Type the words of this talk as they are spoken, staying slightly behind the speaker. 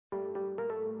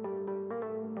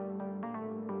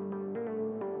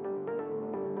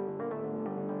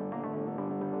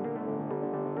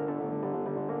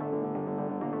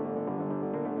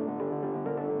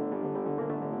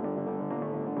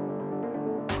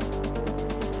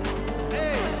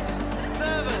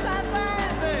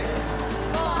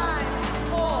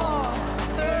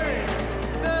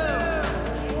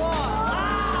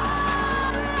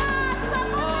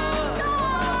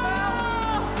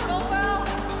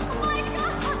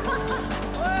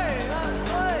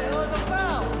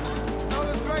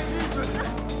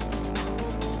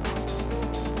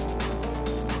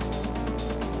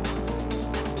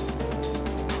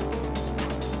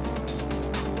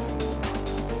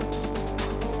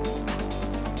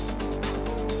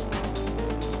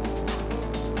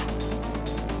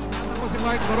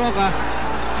Mark Baroka.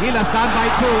 Gilas down by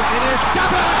 2. And it's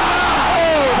double!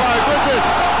 Oh my goodness!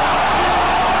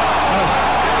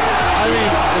 I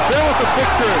mean, if there was a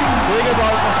picture going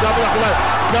about of Japet Aguilar,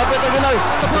 Japet Aguilar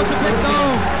Supposed to pick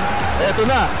down. Eto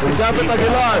na, Japet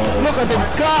Aguilar. Look at the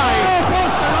sky! Oh,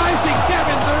 posterizing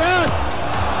Kevin Durant!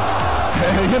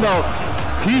 You know,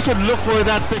 he should look for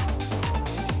that picture.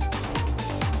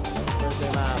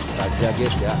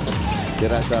 Jagit ya,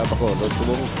 dirasa Bacolod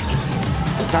tumong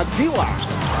Kagiwa.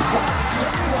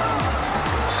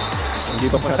 Hindi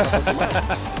pa pala tapos naman.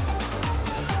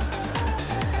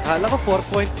 Hala ko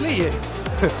 4-point play eh.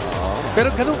 Pero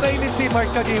ganun kainit si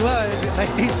Mark Kagiwa.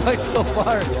 19 points so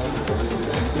far.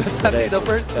 Sabi the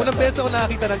first, unang beso ko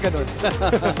nakakita ng ganun.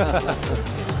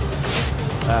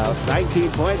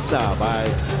 19 points na by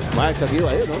Mark Kagiwa.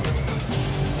 Ayun no?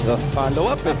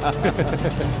 Follow up eh.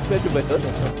 Pwede ba yun?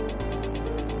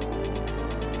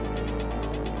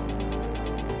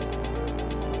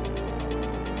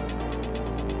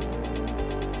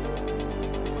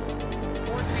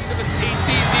 His 18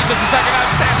 dito sa second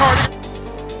half.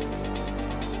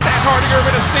 Stan Hardinger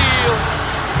with a steal.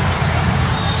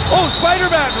 Oh,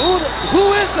 Spider-Man!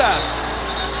 Who is that?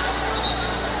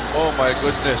 Oh my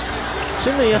goodness.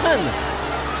 Sino yan?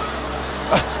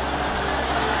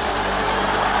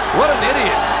 What an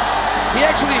idiot. He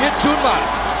actually hit Junman.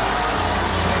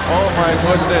 Oh my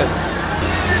goodness.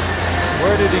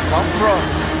 Where did he come from?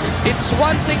 It's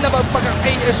one thing na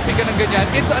magpagka-KSP ka ng ganyan.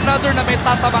 It's another na may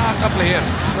tatamaan ka player.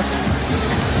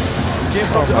 Came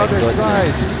from the other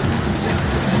side.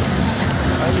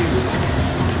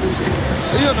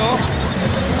 You know,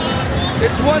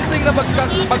 it's one thing na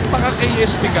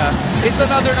magpaka-KSP ka. It's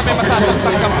another na may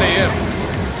masasaktan ka player.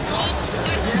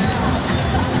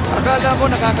 Akala mo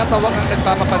nakakatawa kang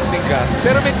nagpapapansin ka,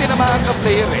 pero may tinamaan ka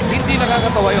player eh. Hindi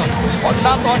nakakatawa yun.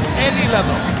 Not on any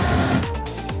level.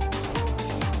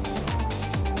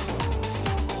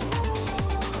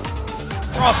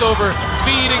 Crossover,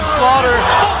 beating Slaughter.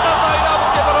 Right up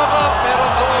kay Baroka, pero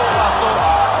nagpapaso.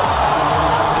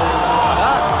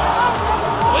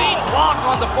 Clean block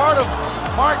on the part of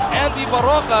Mark Andy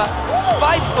Baroka.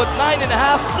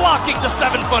 5'9.5", blocking the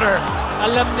 7-footer.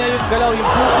 Alam niya yung galaw, yung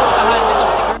pupuntahan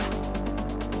nitong si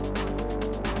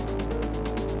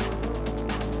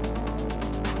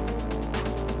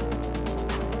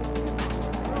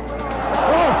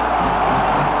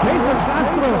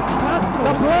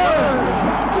The bird!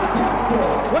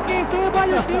 What can you say about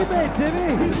your teammate,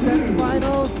 Jimmy?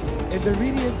 Semi-finals, and they're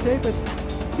really in shape. And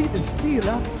see the steal,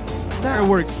 huh?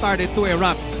 Fireworks started to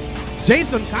erupt.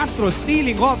 Jason Castro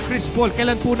stealing off Chris Paul.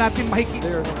 Kailan po natin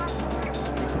makikita?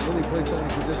 Really play so many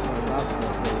positions in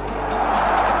basketball.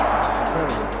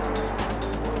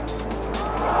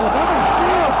 Another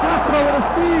steal! Castro with a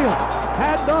steal!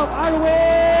 Hand off,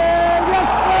 Arwin! Yes,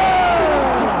 sir!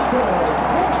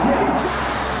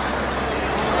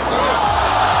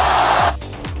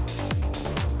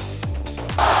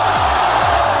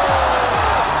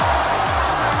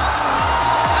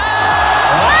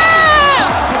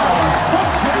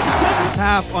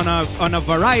 Half on a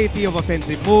variety of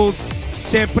offensive moves.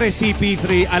 Siyempre,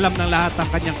 CP3 alam ng lahat ng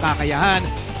kanyang kakayahan.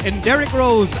 And Derrick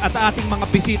Rose at ating mga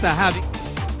bisita having...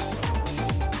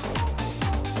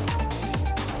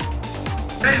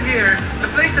 Right here, the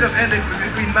play should have ended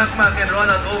between Macmac and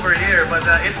Ronald over here, but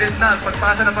it did not.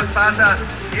 Pagpasa na pagpasa.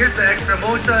 Here's the extra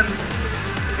motion.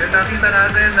 Yung nakita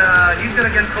natin, he's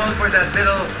gonna get called for that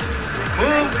little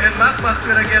move, and Macmac's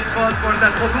gonna get called for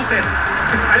that Hoduken.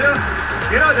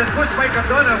 You know, that push by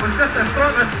Cardona was just as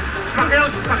strong as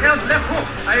Pacquiao's left hook.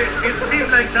 It seemed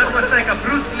like that was like a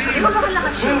Bruce Lee move.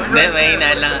 Hindi,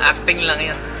 mahina lang. Acting lang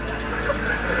yan.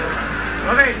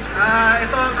 Okay,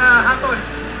 ito ang hatos.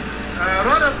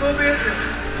 Ronald Gomez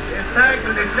is tagged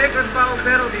with a flagrant foul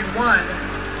penalty 1.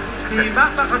 Si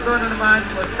Macmac Cardona naman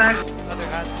was tagged. On the other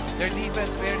hand, their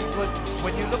defense very good.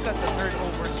 When you look at the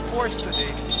turnovers forced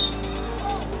today,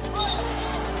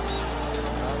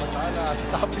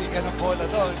 Stopping and a bola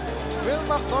doon. Will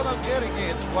McDonald getting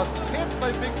it. Was hit by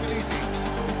Big Felici.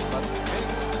 But Big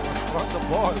was from the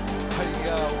ball by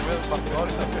Will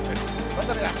McDonald. But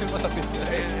the reaction was a bit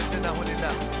ito na huli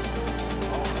na.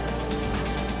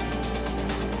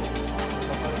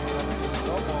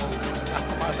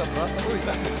 Nakamasa brasa. Uy,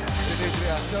 delayed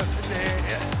reaction.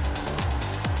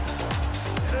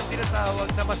 Pero tinatawag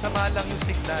na masama lang yung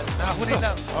signal. Nahuli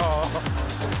lang. Oo.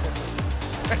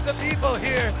 And the people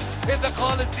here in the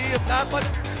Coliseum,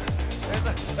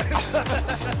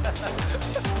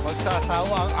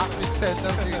 magsasawa ang active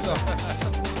center dito.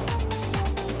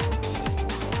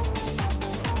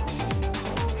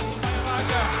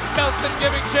 Melton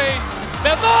giving chase.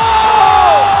 Melton!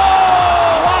 Oh!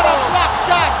 What a block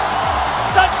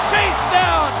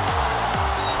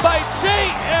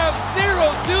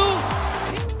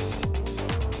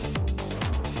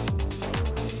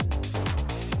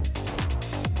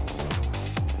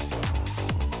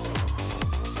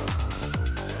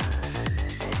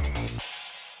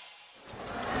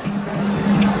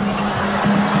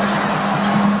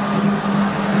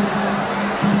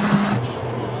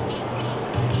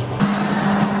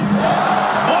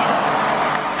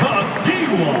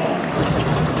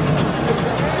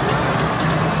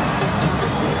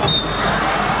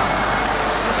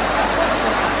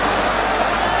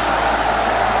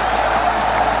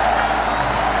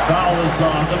Foul is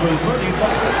on number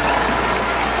 35.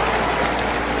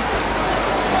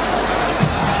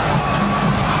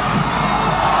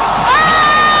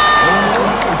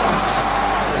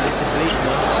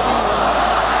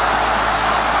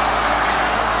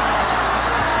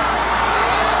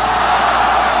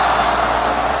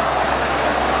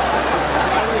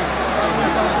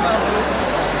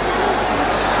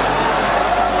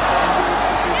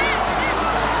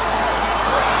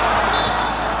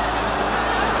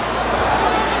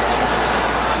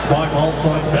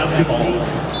 All-Stars Basketball.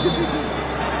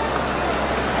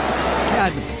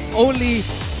 Yan.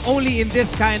 Only in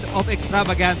this kind of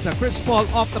extravaganza. Chris Paul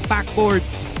off the backboard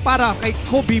para kay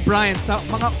Kobe Bryant. Sa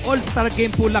mga All-Star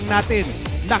game po lang natin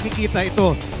nakikita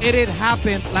ito. It had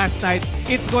happened last night.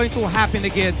 It's going to happen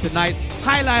again tonight.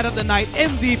 Highlight of the night,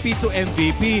 MVP to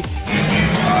MVP.